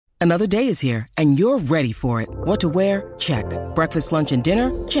Another day is here, and you're ready for it. What to wear? Check. Breakfast, lunch, and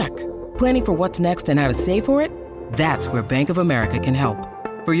dinner? Check. Planning for what's next and how to save for it? That's where Bank of America can help.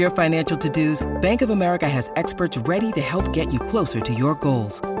 For your financial to-dos, Bank of America has experts ready to help get you closer to your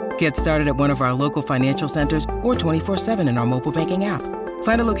goals. Get started at one of our local financial centers or 24/7 in our mobile banking app.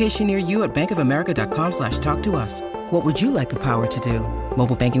 Find a location near you at bankofamerica.com/talktous. What would you like the power to do?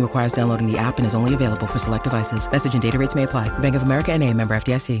 Mobile banking requires downloading the app and is only available for select devices. Message and data rates may apply. Bank of America N.A., member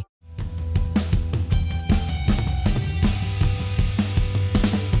FDIC.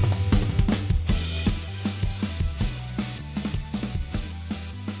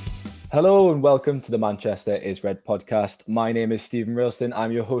 Hello and welcome to the Manchester is Red podcast. My name is Stephen Railston.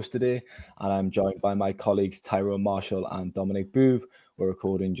 I'm your host today, and I'm joined by my colleagues Tyrone Marshall and Dominic Booth. We're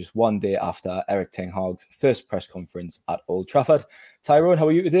recording just one day after Erik ten Hag's first press conference at Old Trafford. Tyrone, how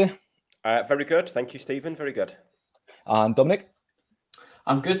are you today? Very good. Thank you, Stephen. Very good. And Dominic?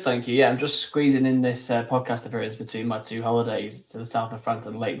 I'm good, thank you. Yeah, I'm just squeezing in this podcast appearance between my two holidays to the south of France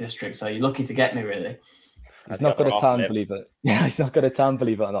and the Lake District. So you're lucky to get me, really. He's not got a tan, believe it. Yeah, he's not got a tan,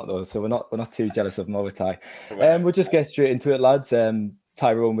 believe it or not, though. So we're not too jealous of him, are we, Ty? We'll just get straight into it, lads.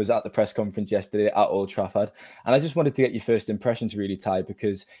 Tyrone was at the press conference yesterday at Old Trafford, and I just wanted to get your first impressions, really, Ty,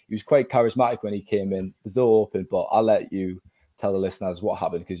 because he was quite charismatic when he came in. The door opened, but I'll let you tell the listeners what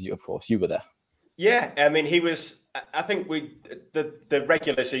happened because, of course, you were there. Yeah, I mean, he was. I think the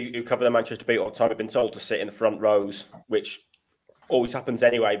regulars who cover the Manchester Beat all the time have been told to sit in the front rows, which always happens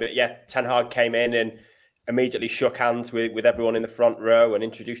anyway. But yeah, Ten Hag came in and immediately shook hands with everyone in the front row and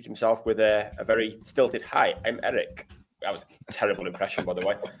introduced himself with a very stilted "Hi, I'm Erik." That was a terrible impression, by the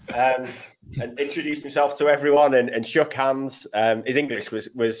way. And introduced himself to everyone and shook hands. His English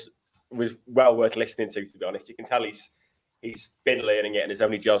was well worth listening to be honest. You can tell he's been learning it and has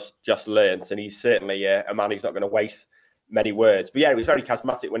only just learned. And he's certainly a man who's not going to waste many words. But yeah, he was very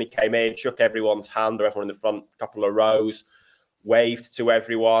charismatic when he came in, shook everyone's hand, or everyone in the front couple of rows, waved to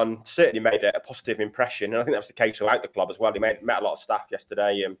everyone, certainly made a positive impression. And I think that was the case throughout the club as well. He met a lot of staff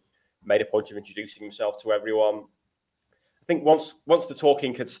yesterday and made a point of introducing himself to everyone. I think once the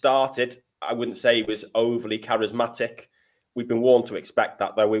talking had started, I wouldn't say he was overly charismatic. We've been warned to expect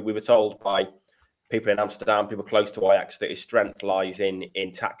that, though. We were told by people in Amsterdam, people close to Ajax, that his strength lies in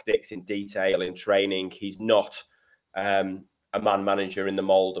tactics, in detail, in training. He's not a man manager in the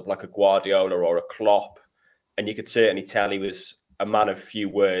mould of like a Guardiola or a Klopp. And you could certainly tell he was a man of few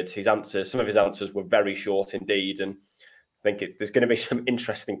words. Some of his answers were very short indeed. And I think there's going to be some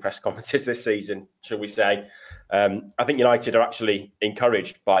interesting press conferences this season, shall we say. I think United are actually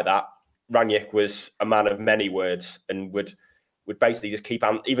encouraged by that. Rangnick was a man of many words and would basically just keep,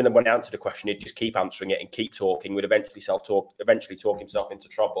 even when he answered a question, he'd just keep answering it and keep talking, would eventually talk himself into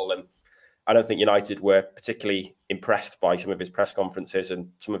trouble. And I don't think United were particularly impressed by some of his press conferences and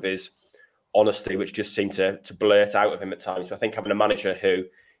some of his honesty, which just seemed to blurt out of him at times. So I think having a manager who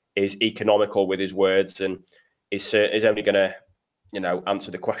is economical with his words and is only going to,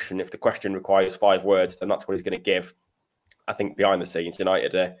 answer the question. If the question requires 5 words, then that's what he's going to give. I think behind the scenes,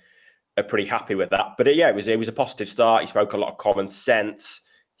 United are pretty happy with that. But it was a positive start. He spoke a lot of common sense.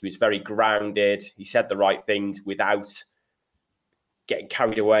 He was very grounded. He said the right things without getting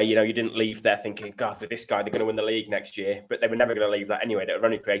carried away. You didn't leave there thinking, God, for this guy, they're going to win the league next year. But they were never going to leave that anyway. That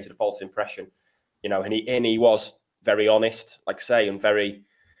only created a false impression. And he was very honest, like I say, and very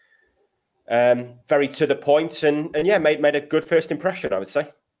to the point. And made a good first impression, I would say.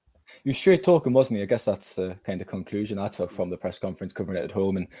 He was straight talking, wasn't he? I guess that's the kind of conclusion I took from the press conference, covering it at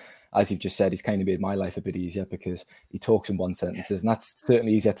home. And as you've just said, he's kind of made my life a bit easier because he talks in one sentences, and that's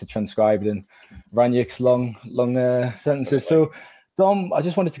certainly easier to transcribe than Rangnick's long sentences. So, Dom, I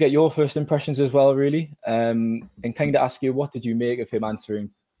just wanted to get your first impressions as well, really, and kind of ask you, what did you make of him answering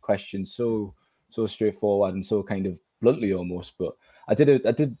questions so straightforward and so kind of bluntly almost? But I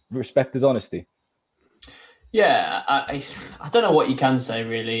did respect his honesty. Yeah, I don't know what you can say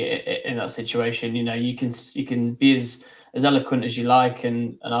really in that situation. You can be as eloquent as you like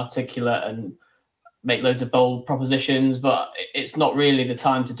and articulate and make loads of bold propositions, but it's not really the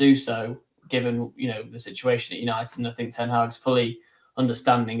time to do so, given the situation at United. And I think Ten Hag's fully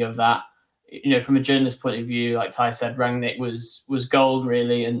understanding of that. From a journalist point of view, like Ty said, Rangnick was gold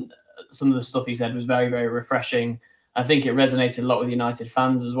really, and some of the stuff he said was very, very refreshing. I think it resonated a lot with United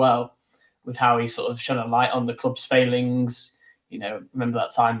fans as well, with how he sort of shone a light on the club's failings. Remember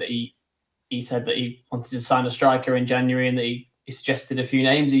that time that he said that he wanted to sign a striker in January, and that he suggested a few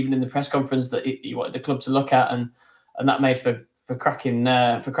names, even in the press conference, that he wanted the club to look at, and that made for cracking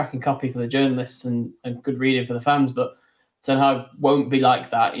copy for the journalists and good reading for the fans. But Ten Hag won't be like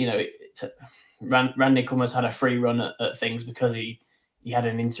that. Rangnick almost had a free run at things because he he had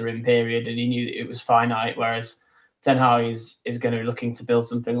an interim period and he knew that it was finite, whereas Ten Hag is going to be looking to build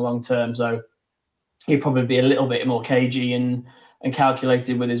something long term. So he'd probably be a little bit more cagey and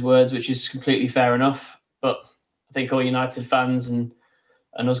calculated with his words, which is completely fair enough. But I think all United fans and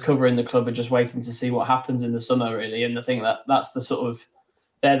us covering the club are just waiting to see what happens in the summer, really. And I think that's the sort of,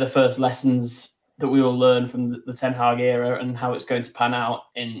 they're the first lessons that we will learn from the Ten Hag era and how it's going to pan out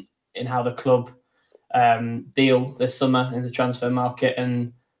in how the club deal this summer in the transfer market,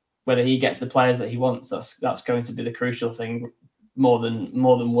 and whether he gets the players that he wants. That's going to be the crucial thing, more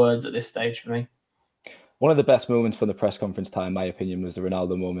than words at this stage for me. One of the best moments from the press conference time, in my opinion, was the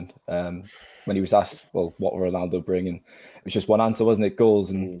Ronaldo moment. When he was asked, well, what will Ronaldo bring? And it was just one answer, wasn't it? Goals,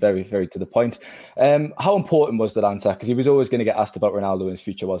 and very, very to the point. How important was that answer? Because he was always going to get asked about Ronaldo in his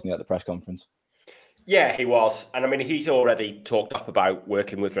future, wasn't he, at the press conference? Yeah, he was. And I mean, he's already talked up about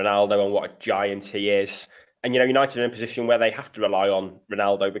working with Ronaldo and what a giant he is. And, United are in a position where they have to rely on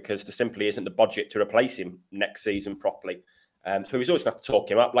Ronaldo because there simply isn't the budget to replace him next season properly. So he was always going to have to talk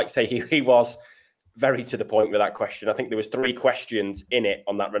him up. Like I say, he was very to the point with that question. I think there was 3 questions in it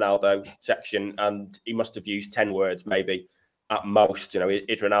on that Ronaldo section, and he must have used 10 words maybe at most.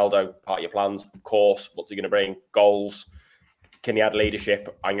 Is Ronaldo part of your plans? Of course. What's he going to bring? Goals. Can he add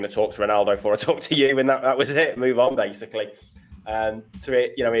leadership? I'm going to talk to Ronaldo before I talk to you, and that was it. Move on, basically.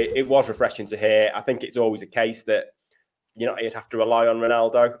 It was refreshing to hear. I think it's always a case that you'd have to rely on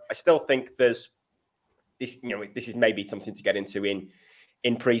Ronaldo. I still think there's this. This is maybe something to get into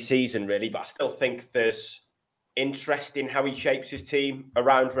in pre-season, really, but I still think there's interest in how he shapes his team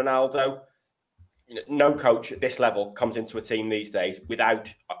around Ronaldo. No coach at this level comes into a team these days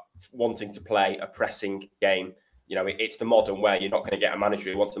without wanting to play a pressing game. It's the modern way. You're not going to get a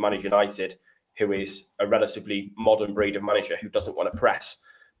manager who wants to manage United who is a relatively modern breed of manager who doesn't want to press.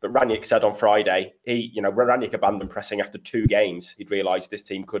 But Rangnick said on Friday, Rangnick abandoned pressing after 2 games. He'd realised this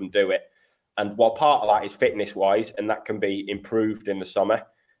team couldn't do it. And while part of that is fitness-wise, and that can be improved in the summer,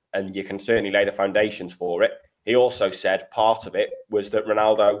 and you can certainly lay the foundations for it, he also said part of it was that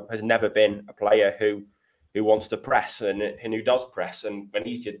Ronaldo has never been a player who wants to press and who does press. And when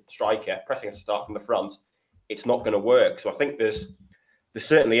he's your striker, pressing has to start from the front, it's not going to work. So I think there's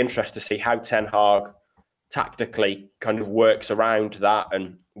certainly interest to see how Ten Hag tactically kind of works around that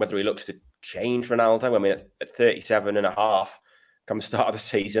and whether he looks to change Ronaldo. I mean, at 37 and a half, come the start of the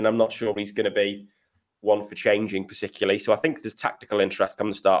season, I'm not sure he's going to be one for changing particularly. So I think there's tactical interest come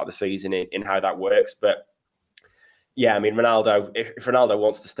the start of the season in how that works. But yeah, I mean, Ronaldo, if Ronaldo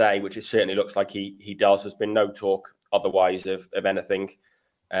wants to stay, which it certainly looks like he does, there's been no talk otherwise of anything,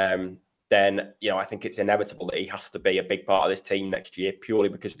 then, I think it's inevitable that he has to be a big part of this team next year purely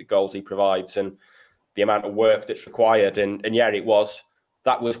because of the goals he provides and the amount of work that's required. And yeah,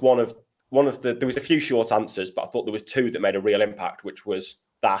 that was one of the, there was a few short answers, but I thought there was 2 that made a real impact, which was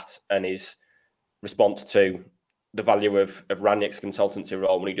that and his response to the value of Rangnick's consultancy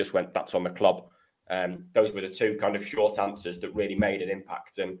role when he just went, that's on the club. Those were the 2 kind of short answers that really made an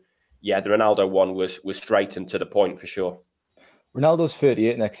impact. And yeah, the Ronaldo one was straight and to the point for sure. Ronaldo's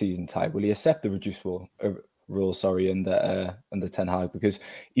 38 next season, Ty. Will he accept the reduced rule under Ten Hag? Because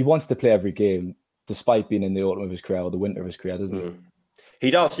he wants to play every game, despite being in the autumn of his career or the winter of his career, doesn't he?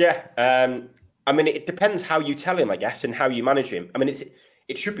 He does, yeah. I mean, it depends how you tell him, I guess, and how you manage him. I mean,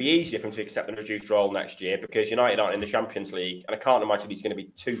 it should be easier for him to accept the reduced role next year because United aren't in the Champions League, and I can't imagine he's going to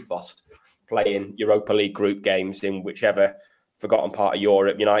be too fussed playing Europa League group games in whichever forgotten part of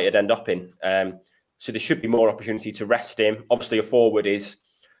Europe United end up in. So there should be more opportunity to rest him. Obviously, a forward is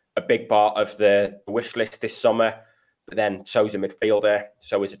a big part of the wish list this summer, but then so is a midfielder,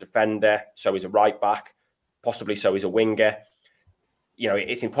 so is a defender, so is a right back, possibly so is a winger.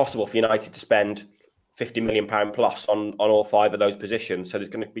 It's impossible for United to spend £50 million plus on all 5 of those positions. So there's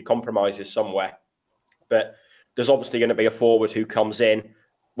going to be compromises somewhere. But there's obviously going to be a forward who comes in,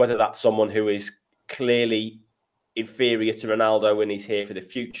 whether that's someone who is clearly inferior to Ronaldo and he's here for the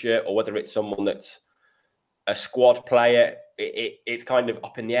future, or whether it's someone that's a squad player. It's kind of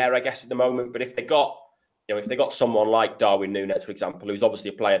up in the air, I guess, at the moment. But if they got someone like Darwin Núñez, for example, who's obviously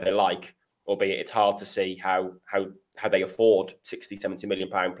a player they like, albeit it's hard to see how they afford 60, 70 million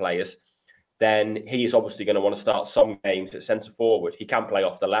pound players, then he is obviously going to want to start some games at centre forward. He can play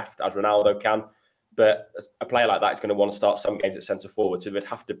off the left, as Ronaldo can, but a player like that is going to want to start some games at centre forward. So there'd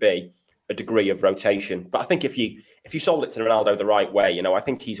have to be a degree of rotation. But I think if you sold it to Ronaldo the right way, I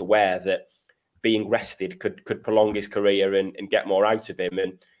think he's aware that being rested could prolong his career and get more out of him.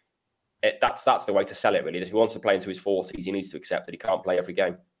 And that's the way to sell it, really. If he wants to play into his 40s, he needs to accept that he can't play every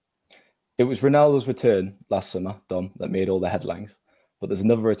game. It was Ronaldo's return last summer, Dom, that made all the headlines. But there's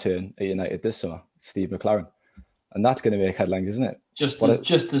another return at United this summer, Steve McClaren. and that's going to make headlines, isn't it? Just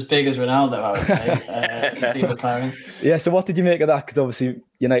as big as Ronaldo, I would say. Steve McClaren. Yeah. So what did you make of that? Because obviously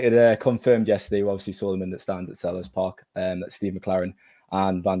United confirmed yesterday. We obviously saw them in the stands at Selhurst Park. That Steve McClaren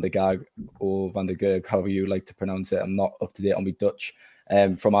and Van der Gaag, or Van der Gerg, however you like to pronounce it. I'm not up to date on my Dutch.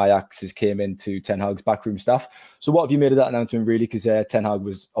 From Ajax has came into Ten Hag's backroom staff. So what have you made of that announcement, really? Because Ten Hag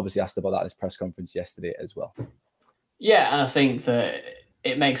was obviously asked about that at his press conference yesterday as well. Yeah, and I think that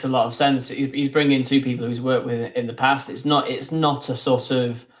it makes a lot of sense. He's bringing two people he's worked with in the past. It's not a sort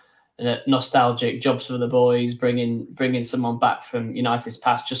of nostalgic jobs for the boys, bringing someone back from United's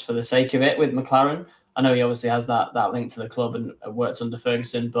past just for the sake of it with McClaren. I know he obviously has that link to the club and worked under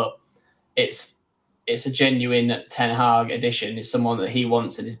Ferguson, but it's a genuine Ten Hag addition. It's someone that he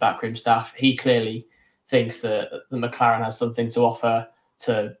wants in his backroom staff. He clearly thinks that the McClaren has something to offer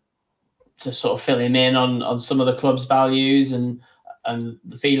to sort of fill him in on some of the club's values and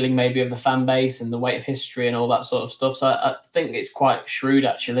the feeling maybe of the fan base and the weight of history and all that sort of stuff. So I think it's quite shrewd,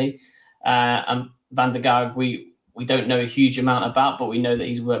 actually. And Van der Gaag, we don't know a huge amount about, but we know that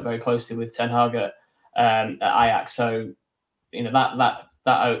he's worked very closely with Ten Hag at Ajax. So,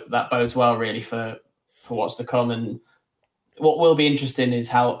 that bodes well, really, for what's to come. And what will be interesting is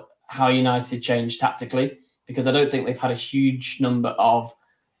how United change tactically, because I don't think they've had a huge number of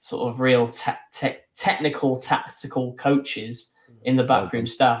sort of real technical, tactical coaches in the backroom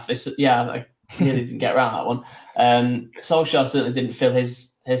staff. I really didn't get around that one. Solskjaer certainly didn't fill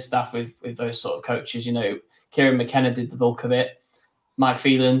his staff with those sort of coaches. Kieran McKenna did the bulk of it. Mike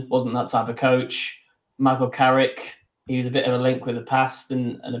Phelan wasn't that type of coach. Michael Carrick, he was a bit of a link with the past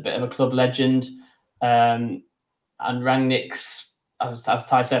and a bit of a club legend. And Rangnick's, as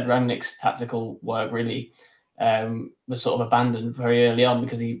Ty said, Rangnick's tactical work really was sort of abandoned very early on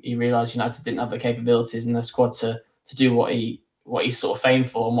because he realised United didn't have the capabilities in the squad to do what he sort of famed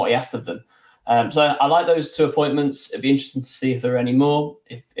for and what he asked of them. So I like those two appointments. It'd be interesting to see if there are any more,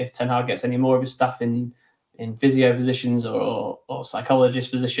 if Ten Hag gets any more of his staff in physio positions or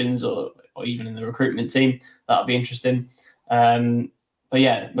psychologist positions or even in the recruitment team. That'll be interesting. But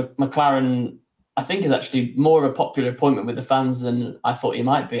yeah, McClaren, I think, is actually more of a popular appointment with the fans than I thought he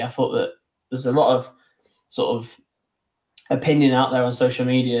might be. I thought that there's a lot of sort of opinion out there on social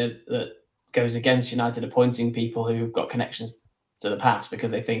media that goes against United appointing people who've got connections to the past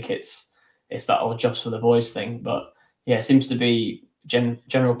because they think it's that old jobs for the boys thing. But yeah, it seems to be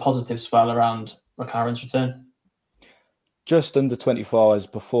general positive swell around McClaren's return. Just under 24 hours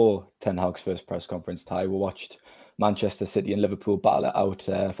before Ten Hag's first press conference, Ty, we watched Manchester City and Liverpool battle it out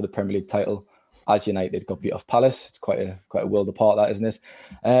for the Premier League title. As United got beat off Palace, it's quite a world apart, that, isn't it?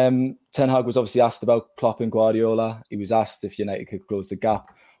 Ten Hag was obviously asked about Klopp and Guardiola. He was asked if United could close the gap.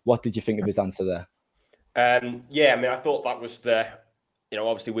 What did you think of his answer there? I thought that was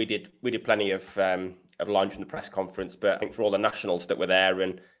obviously we did plenty of lines from the press conference, but I think for all the nationals that were there,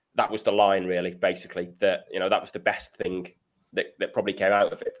 and that was the line really, basically, that that was the best thing that probably came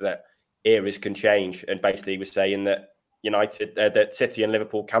out of it, that eras can change, and basically he was saying that that City and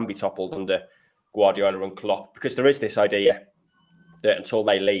Liverpool can be toppled under Guardiola and Klopp, because there is this idea that until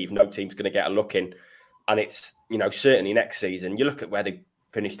they leave, no team's going to get a look in. And it's, certainly next season, you look at where they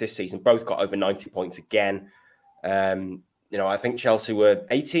finished this season, both got over 90 points again. I think Chelsea were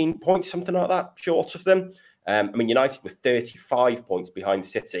 18 points, something like that, short of them. United were 35 points behind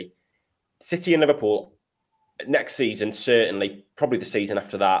City. City and Liverpool, next season, certainly, probably the season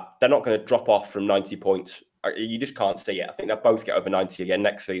after that, they're not going to drop off from 90 points. You just can't see it. I think they'll both get over 90 again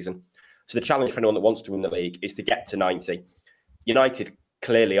next season. So the challenge for anyone that wants to win the league is to get to 90. United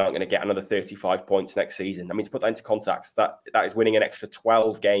clearly aren't going to get another 35 points next season. To put that into context, that is winning an extra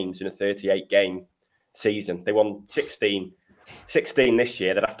 12 games in a 38-game season. They won 16 this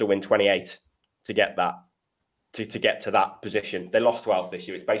year. They'd have to win 28 to get that, to get to that position. They lost 12 this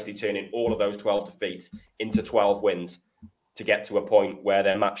year. It's basically turning all of those 12 defeats into 12 wins to get to a point where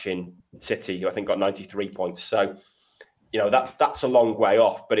they're matching City, who I think got 93 points. So, that's a long way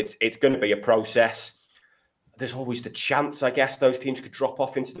off, but it's going to be a process. There's always the chance, I guess, those teams could drop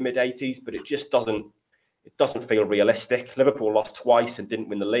off into the mid-80s, but it just doesn't feel realistic. Liverpool lost twice and didn't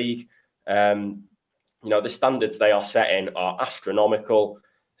win the league. The standards they are setting are astronomical.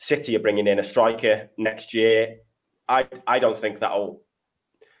 City are bringing in a striker next year. I don't think that'll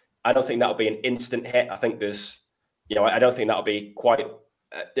be an instant hit. I think I don't think that'll be quite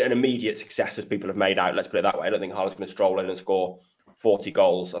an immediate success as people have made out. Let's put it that way. I don't think Haaland's going to stroll in and score 40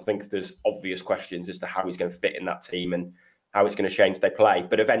 goals. I think there's obvious questions as to how he's going to fit in that team and how it's going to change their play.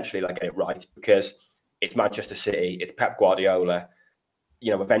 But eventually they'll get it right because it's Manchester City, it's Pep Guardiola.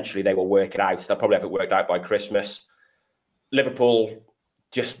 Eventually they will work it out. They'll probably have it worked out by Christmas. Liverpool,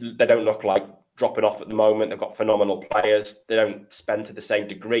 they don't look like dropping off at the moment. They've got phenomenal players. They don't spend to the same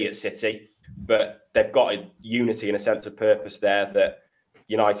degree at City, but they've got a unity and a sense of purpose there that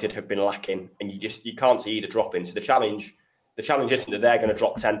United have been lacking, and you can't see either dropping. So the challenge isn't that they're going to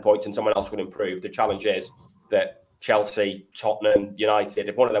drop 10 points and someone else will improve. The challenge is that Chelsea, Tottenham, United,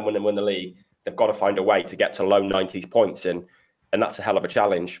 if one of them win the league, they've got to find a way to get to low 90s points, and that's a hell of a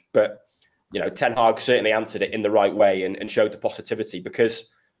challenge. But Ten Hag certainly answered it in the right way and showed the positivity, because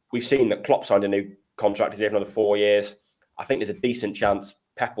we've seen that Klopp signed a new contract. He's here for another 4 years. I think there's a decent chance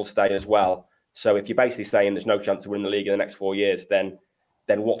Pep will stay as well. So if you're basically saying there's no chance to win the league in the next 4 years, then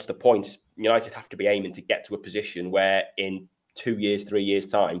what's the point? United have to be aiming to get to a position where in 2 years, 3 years'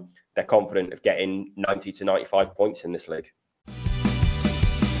 time, they're confident of getting 90 to 95 points in this league.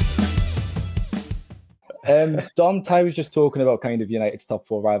 Dom, Ty was just talking about kind of United's top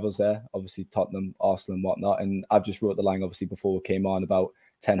 4 rivals there, obviously Tottenham, Arsenal and whatnot, and I've just wrote the line obviously before we came on about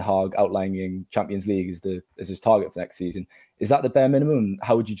Ten Hag outlining Champions League as his target for next season. Is that the bare minimum?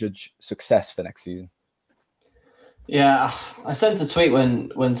 How would you judge success for next season? Yeah, I sent a tweet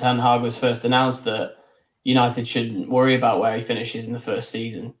when Ten Hag was first announced that United shouldn't worry about where he finishes in the first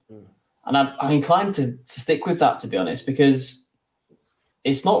season. And I'm inclined to stick with that, to be honest, because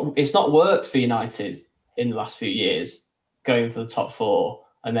it's not worked for United in the last few years, going for the top 4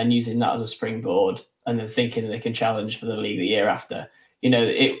 and then using that as a springboard and then thinking they can challenge for the league the year after.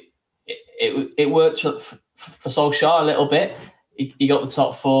 It worked for Solskjaer a little bit. He got the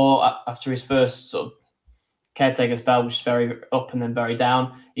top 4 after his first sort of caretaker spell, which is very up and then very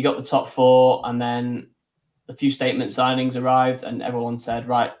down. He got the top 4 and then a few statement signings arrived and everyone said,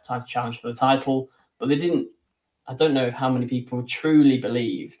 right, time to challenge for the title. But they didn't. I don't know how many people truly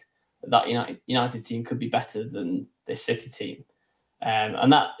believed that United team could be better than this City team.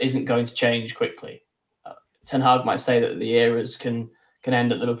 And that isn't going to change quickly. Ten Hag might say that the eras can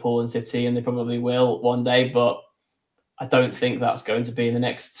end at Liverpool and City, and they probably will one day, but I don't think that's going to be in the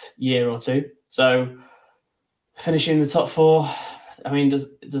next year or two. So finishing in the top 4, I mean, does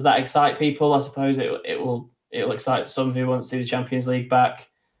that excite people? I suppose it will excite some who want to see the Champions League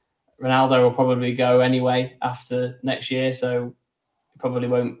back. Ronaldo will probably go anyway after next year, so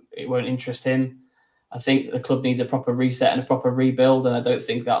it won't interest him. I think the club needs a proper reset and a proper rebuild, and I don't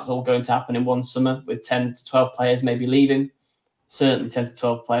think that's all going to happen in one summer with 10 to 12 players maybe leaving. Certainly 10 to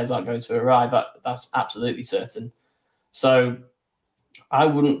 12 players aren't going to arrive. That's absolutely certain. So I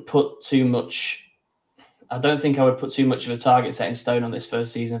don't think I would put too much of a target set in stone on this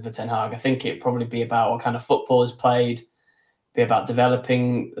first season for Ten Hag. I think it'd probably be about what kind of football is played, be about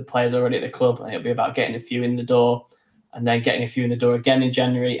developing the players already at the club, and it'll be about getting a few in the door, and then getting a few in the door again in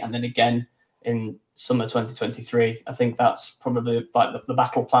January, and then again in summer 2023. I think that's probably like the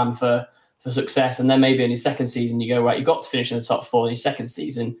battle plan for success. And then maybe in his second season, you go, right, you've got to finish in the top 4 in your second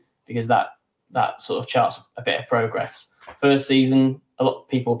season, because that sort of charts a bit of progress. First season, a lot of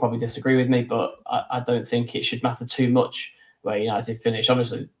people probably disagree with me, but I don't think it should matter too much where United finish.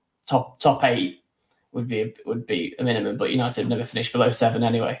 Obviously, top 8 would be a minimum, but United have never finished below 7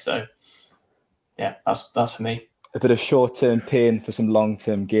 anyway. So, yeah, that's for me. A bit of short-term pain for some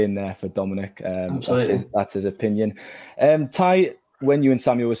long-term gain there for Dominic. Absolutely. That's his opinion. Ty, when you and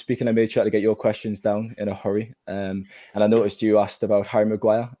Samuel were speaking, I made sure to get your questions down in a hurry. And I noticed you asked about Harry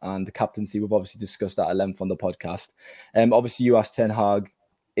Maguire and the captaincy. We've obviously discussed that at length on the podcast. Obviously, you asked Ten Hag,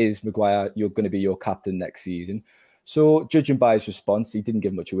 is Maguire you're going to be your captain next season? So, judging by his response, he didn't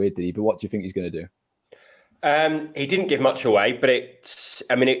give much away, did he? But what do you think he's going to do? He didn't give much away, but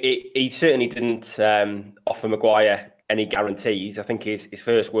he certainly didn't offer Maguire any guarantees. I think his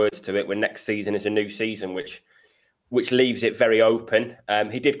first words to it were next season is a new season, which leaves it very open.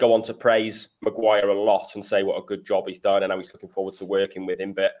 He did go on to praise Maguire a lot and say what a good job he's done, and I was looking forward to working with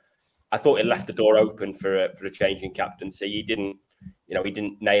him. But I thought it left the door open for a change in captaincy. He didn't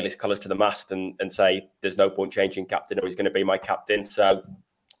nail his colours to the mast and say there's no point changing captain or he's going to be my captain. So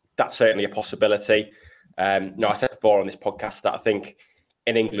that's certainly a possibility. I said before on this podcast that I think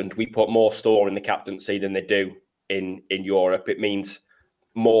in England we put more store in the captaincy than they do in Europe. It means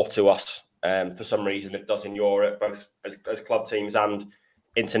more to us for some reason than it does in Europe, both as club teams and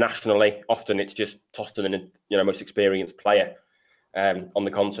internationally. Often it's just tossed in the most experienced player on the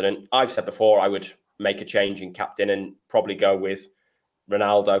continent. I've said before I would make a change in captain and probably go with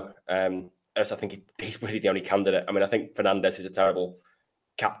Ronaldo, as I think he's really the only candidate. I mean, I think Fernandes is a terrible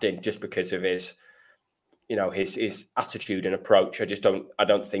captain just because of his attitude and approach. I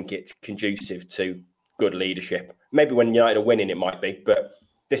don't think it's conducive to good leadership. Maybe when United are winning, it might be, but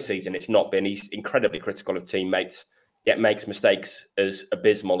this season it's not been. He's incredibly critical of teammates, yet makes mistakes as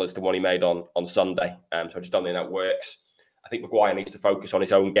abysmal as the one he made on Sunday. So I just don't think that works. I think Maguire needs to focus on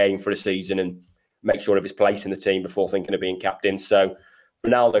his own game for a season and make sure of his place in the team before thinking of being captain. So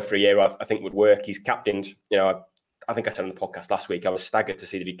Ronaldo for a year, I think would work. He's captained, I think I said on the podcast last week, I was staggered to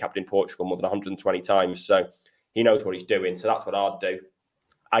see that he captained Portugal more than 120 times. So he knows what he's doing. So that's what I'd do.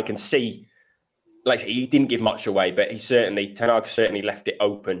 I can see, like he didn't give much away, but Ten Hag certainly left it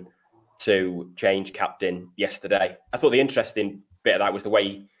open to change captain yesterday. I thought the interesting bit of that was the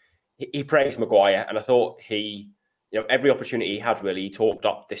way he praised Maguire, and I thought every opportunity he had, really, he talked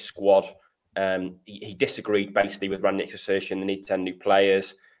up this squad. He disagreed basically with Rangnick's assertion they need 10 new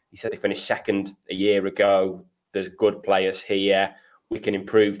players. He said they finished second a year ago. There's good players here. We can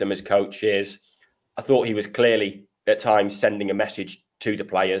improve them as coaches. I thought he was clearly at times sending a message to the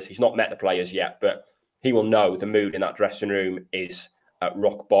players. He's not met the players yet, but he will know the mood in that dressing room is at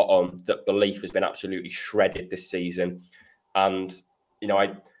rock bottom, that belief has been absolutely shredded this season. And,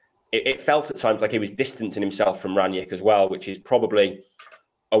 it felt at times like he was distancing himself from Rangnick as well, which is probably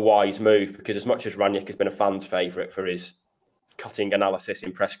a wise move, because as much as Rangnick has been a fan's favourite for his cutting analysis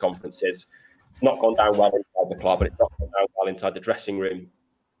in press conferences, it's not gone down well inside the club, and it's not gone down well inside the dressing room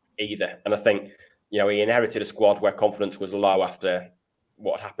either. And I think, he inherited a squad where confidence was low after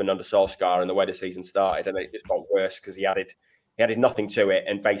what happened under Solskjaer and the way the season started, and it just got worse because he added nothing to it,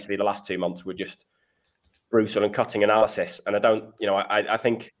 and basically the last 2 months were just brutal and cutting analysis. And I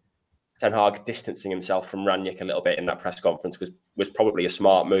think Ten Hag distancing himself from Rangnick a little bit in that press conference was probably a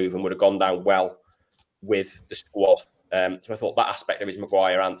smart move and would have gone down well with the squad. So I thought that aspect of his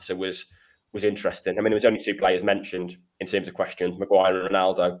Maguire answer was interesting. I mean, there was only 2 players mentioned in terms of questions, Maguire and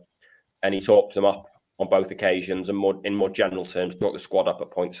Ronaldo, and he talked them up on both occasions, and in more general terms, talked the squad up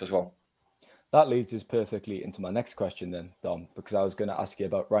at points as well. That leads us perfectly into my next question then, Dom, because I was going to ask you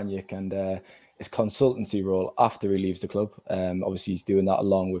about Rangnick and his consultancy role after he leaves the club. Obviously, he's doing that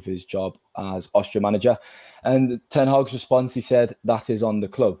along with his job as Austria manager. And Ten Hag's response, he said, that is on the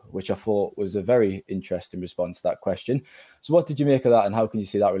club, which I thought was a very interesting response to that question. So what did you make of that, and how can you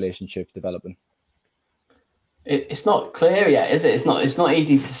see that relationship developing? It's not clear yet, is it? It's not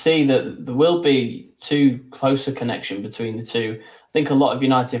easy to see that there will be too close a connection between the two. I think a lot of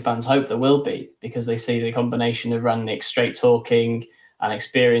United fans hope there will be, because they see the combination of Rangnick straight talking and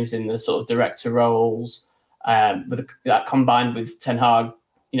experience in the sort of director roles, with that combined with Ten Hag,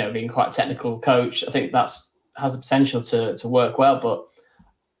 being quite a technical coach. I think has the potential to work well. But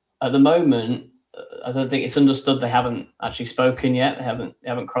at the moment, I don't think it's understood. They haven't actually spoken yet. They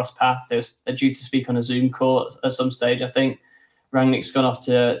haven't crossed paths. They're due to speak on a Zoom call at some stage. I think Rangnick's gone off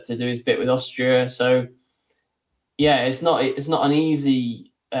to do his bit with Austria. So yeah, it's not an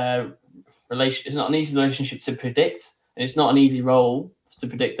easy It's not an easy relationship to predict, and it's not an easy role to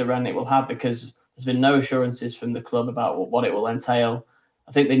predict that Rangnick will have, because there's been no assurances from the club about what it will entail.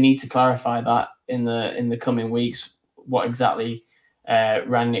 I think they need to clarify that in the coming weeks, what exactly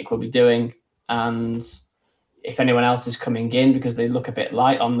Rangnick will be doing. And if anyone else is coming in, because they look a bit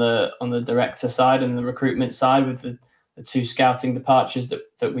light on the director side and the recruitment side with the 2 scouting departures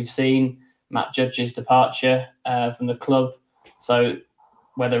that we've seen, Matt Judge's departure from the club. So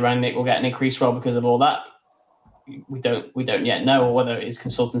whether Rangnick will get an increased role because of all that, we don't yet know, or whether his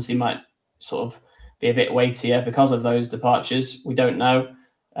consultancy might sort of be a bit weightier because of those departures. We don't know.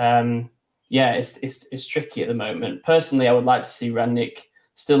 It's tricky at the moment. Personally, I would like to see Rangnick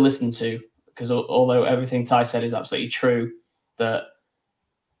still listened to, because although everything Ty said is absolutely true, that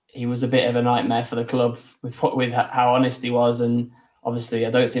he was a bit of a nightmare for the club with how honest he was, and obviously I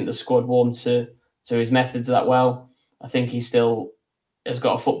don't think the squad warmed to his methods that well. I think he still has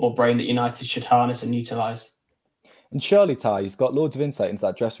got a football brain that United should harness and utilise. And surely, Ty, he's got loads of insight into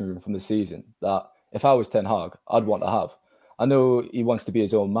that dressing room from the season that if I was Ten Hag, I'd want to have. I know he wants to be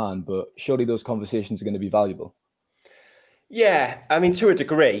his own man, but surely those conversations are going to be valuable. Yeah, I mean, to a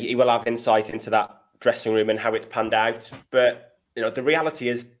degree, he will have insight into that dressing room and how it's panned out. But, the reality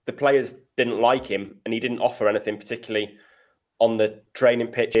is the players didn't like him, and he didn't offer anything particularly on the training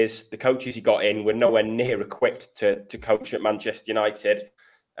pitches. The coaches he got in were nowhere near equipped to coach at Manchester United.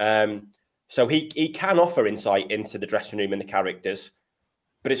 So he can offer insight into the dressing room and the characters.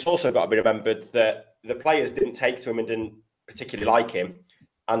 But it's also got to be remembered that the players didn't take to him and didn't particularly like him.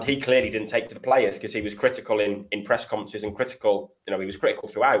 And he clearly didn't take to the players, because he was critical in press conferences and critical, he was critical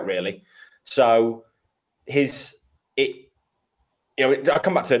throughout, really. So I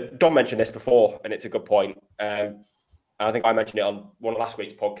come back to, Don mentioned this before, and it's a good point. And I think I mentioned it on one of last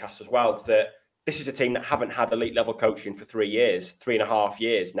week's podcasts as well, that this is a team that haven't had elite level coaching for 3.5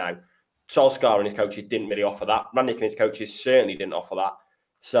 years now. Solskjaer and his coaches didn't really offer that. Rangnick and his coaches certainly didn't offer that.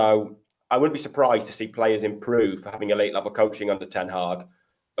 So I wouldn't be surprised to see players improve for having elite level coaching under Ten Hag,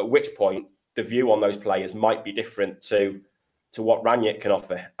 at which point the view on those players might be different to what Rangnick can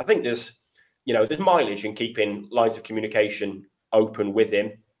offer. I think there's there's mileage in keeping lines of communication open with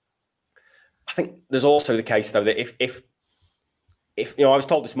him. I think there's also the case, though, that if I was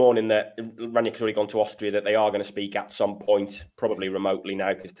told this morning that Rangnick's already gone to Austria, that they are going to speak at some point, probably remotely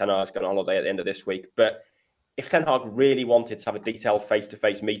now because Ten Hag's going on holiday at the end of this week. But if Ten Hag really wanted to have a detailed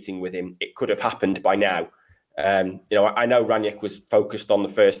face-to-face meeting with him, it could have happened by now. I know Rangnick was focused on the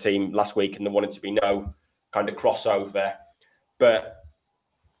first team last week and there wanted to be no kind of crossover. But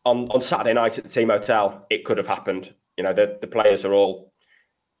on Saturday night at the team hotel, it could have happened. The players are all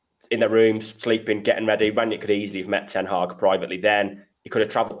in their rooms, sleeping, getting ready. Rangnick could easily have met Ten Hag privately then. He could have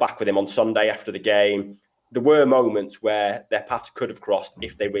travelled back with him on Sunday after the game. There were moments where their paths could have crossed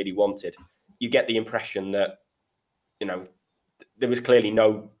if they really wanted. You get the impression that, there was clearly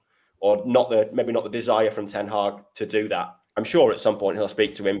maybe not the desire from Ten Hag to do that. I'm sure at some point he'll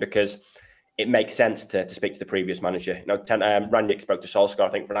speak to him because it makes sense to speak to the previous manager. Rangnick spoke to Solskjaer, I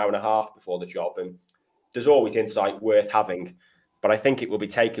think, for an hour and a half before the job, and there's always insight worth having. But I think it will be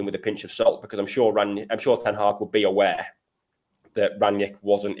taken with a pinch of salt because I'm sure Ten Hag will be aware that Rangnick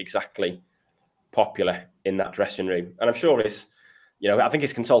wasn't exactly popular in that dressing room. And I'm sure I think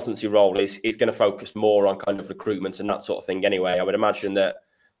his consultancy role is going to focus more on kind of recruitment and that sort of thing anyway. I would imagine that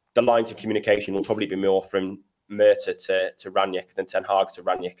the lines of communication will probably be more from Murtough to Rangnick than Ten Hag to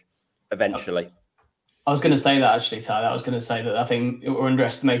Rangnick eventually. I was going to say that actually, Ty. I was going to say that I think we're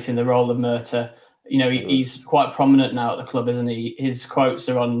underestimating the role of Murtough. He's quite prominent now at the club, isn't he? His quotes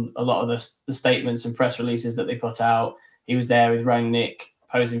are on a lot of the statements and press releases that they put out. He was there with Rangnick,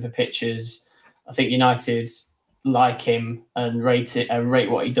 posing for pictures. I think United like him and rate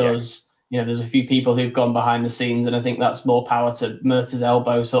what he does. Yeah. There's a few people who've gone behind the scenes, and I think that's more power to Murtaugh's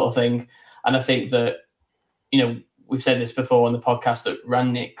elbow sort of thing. And I think that, we've said this before on the podcast, that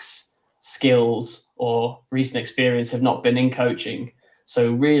Rangnick's skills or recent experience have not been in coaching.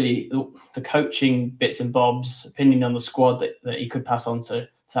 So really, the coaching bits and bobs, opinion on the squad that he could pass on to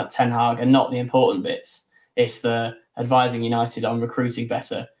Ten Hag, and not the important bits. It's the advising United on recruiting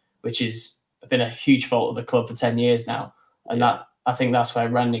better, which has been a huge fault of the club for 10 years now. And that I think that's where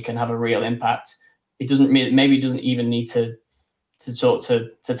Rangnick can have a real impact. He doesn't even need to talk to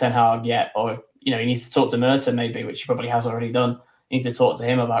Ten Hag yet, or he needs to talk to Murtough maybe, which he probably has already done. He needs to talk to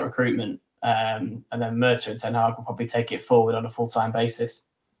him about recruitment. And then Murtough and Ten Hag will probably take it forward on a full-time basis.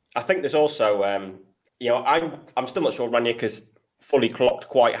 I think there's also, I'm still not sure Rangnick has fully clocked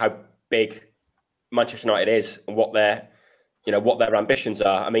quite how big Manchester United is and what their ambitions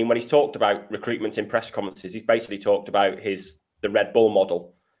are. I mean, when he's talked about recruitment in press conferences, he's basically talked about the Red Bull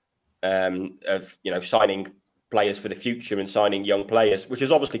model of signing players for the future and signing young players, which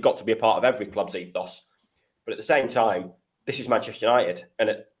has obviously got to be a part of every club's ethos. But at the same time, this is Manchester United,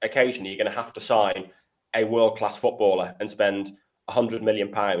 and occasionally you're going to have to sign a world-class footballer and spend £100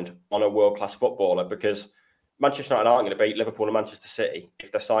 million on a world-class footballer, because Manchester United aren't going to beat Liverpool and Manchester City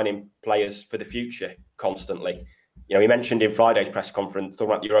if they're signing players for the future constantly. He mentioned in Friday's press conference,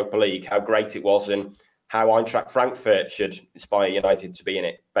 talking about the Europa League, how great it was and how Eintracht Frankfurt should inspire United to be in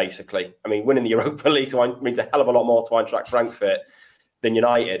it, basically. I mean, winning the Europa League means a hell of a lot more to Eintracht Frankfurt than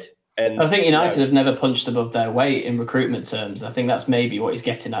United. And I think United have never punched above their weight in recruitment terms. I think that's maybe what he's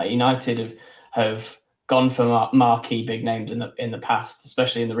getting at. United have gone for marquee big names in the past,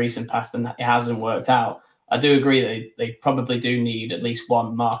 especially in the recent past, and it hasn't worked out. I do agree they probably do need at least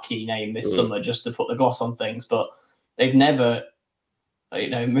one marquee name this summer just to put the gloss on things, but they've never,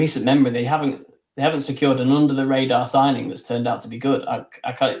 in recent memory, they haven't secured an under the radar signing that's turned out to be good.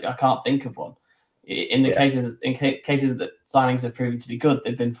 I can't think of one. In cases that signings have proven to be good,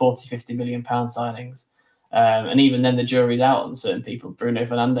 they've been 40-50 million pound signings, and even then the jury's out on certain people. Bruno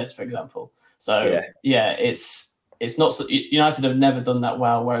Fernandes, for example. So it's not. United have never done that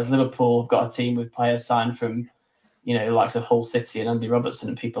well, whereas Liverpool have got a team with players signed from, the likes of Hull City and Andy Robertson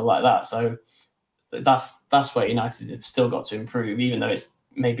and people like that. So that's where United have still got to improve, even though it's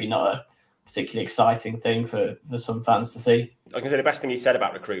maybe not a particularly exciting thing for some fans to see. I can say the best thing he said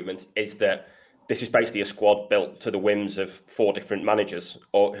about recruitment is that this is basically a squad built to the whims of 4 different managers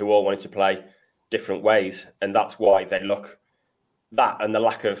who all wanted to play different ways. And that's why they look, that and the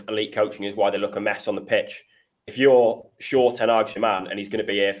lack of elite coaching is why they look a mess on the pitch. If you're sure Ten Hag's your man and he's going to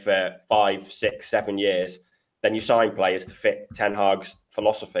be here for 5, 6, 7 years, then you sign players to fit Ten Hag's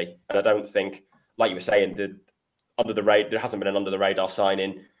philosophy. And I don't think, like you were saying, there hasn't been an under the radar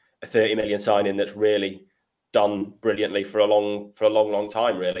signing, a 30 million signing that's really done brilliantly for a long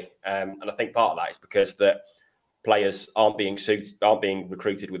time, really. And I think part of that is because the players aren't being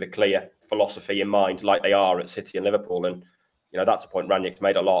recruited with a clear philosophy in mind, like they are at City and Liverpool. And that's a point Rangnick's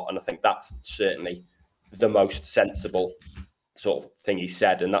made a lot, and I think that's certainly the most sensible sort of thing he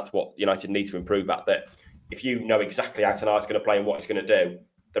said, and that's what United need to improve at. That if you know exactly how Ten Hag's going to play and what he's going to do,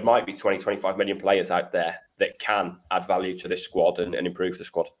 there might be 20, 25 million players out there that can add value to this squad and improve the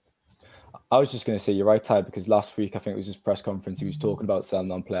squad. I was just going to say, you're right, Ty, because last week, I think it was his press conference, he was talking about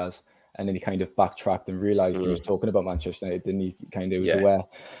selling on players, and then he kind of backtracked and realised he was talking about Manchester United, and he kind of was aware.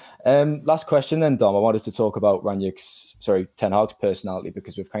 Last question then, Dom. I wanted to talk about Ten Hag's personality,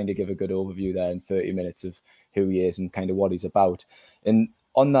 because we've kind of given a good overview there in 30 minutes of who he is and kind of what he's about. And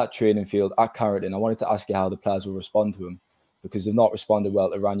on that training field at Carrington, I wanted to ask you how the players will respond to him, because they've not responded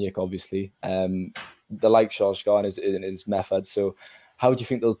well to Rangnick, obviously. They like Solskjaer in his method. So how do you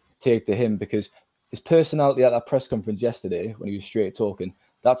think they'll take to him? Because his personality at that press conference yesterday, when he was straight talking,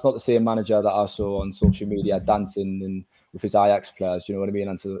 that's not the same manager that I saw on social media dancing and with his Ajax players. Do you know what I mean?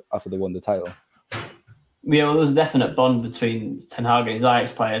 After they won the title. Yeah, well, there was a definite bond between Ten Hag and his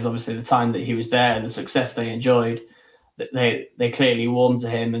Ajax players. Obviously, the time that he was there and the success they enjoyed, they clearly warmed to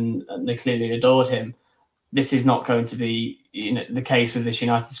him and they clearly adored him. This is not going to be the case with this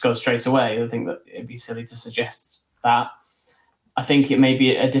United squad straight away. I think that it'd be silly to suggest that. I think it may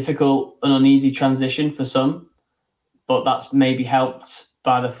be a difficult and uneasy transition for some, but that's maybe helped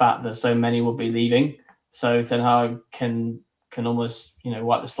by the fact that so many will be leaving. So Ten Hag can almost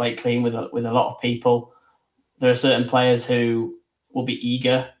wipe the slate clean with a lot of people. There are certain players who will be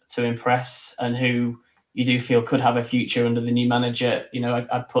eager to impress and who you do feel could have a future under the new manager.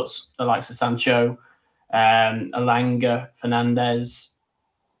 I'd put the likes of Sancho, Elanga, Fernandes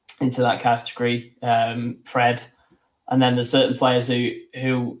into that category, Fred, and then there's certain players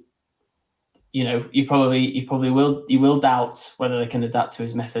who you probably will doubt whether they can adapt to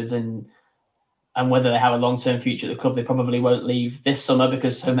his methods and whether they have a long-term future at the club. They probably won't leave this summer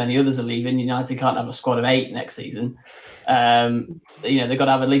because so many others are leaving. United can't have a squad of 8 next season. They've got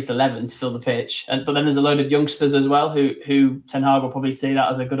to have at least 11 to fill the pitch. But then there's a load of youngsters as well who Ten Hag will probably see that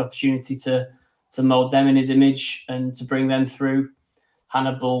as a good opportunity to mould them in his image and to bring them through.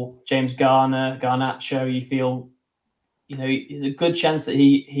 Hannibal, James Garner, Garnacho, you feel, there's a good chance that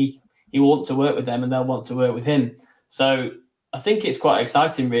he wants to work with them and they'll want to work with him. So I think it's quite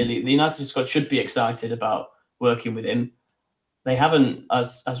exciting, really. The United squad should be excited about working with him. They haven't,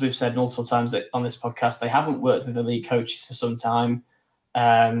 as we've said multiple times on this podcast, they haven't worked with elite coaches for some time.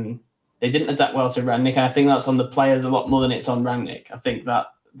 They didn't adapt well to Rangnick, and I think that's on the players a lot more than it's on Rangnick. I think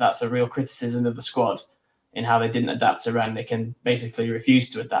that's a real criticism of the squad in how they didn't adapt to Rangnick and basically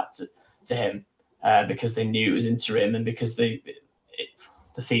refused to adapt to him because they knew it was interim and because the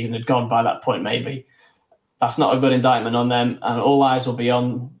season had gone by that point, maybe. That's not a good indictment on them, and all eyes will be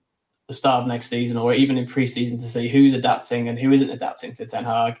on the start of next season or even in pre-season to see who's adapting and who isn't adapting to Ten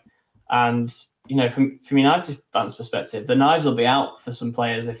Hag. And, from United fans' perspective, the knives will be out for some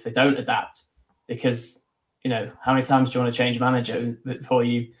players if they don't adapt because, how many times do you want to change manager before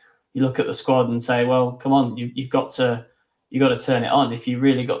you look at the squad and say, well, come on, you've got to turn it on. If you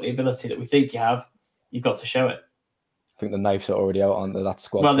really got the ability that we think you have, you've got to show it. I think the knives are already out on that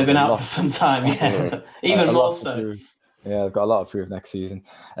squad. Well, they've been out for some time, even more so. Yeah, they've got a lot to prove next season.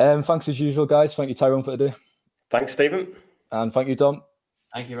 Thanks as usual, guys. Thank you, Tyrone, for today. Thanks, Stephen. And thank you, Dom.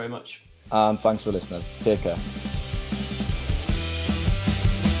 Thank you very much. And thanks for listeners. Take care.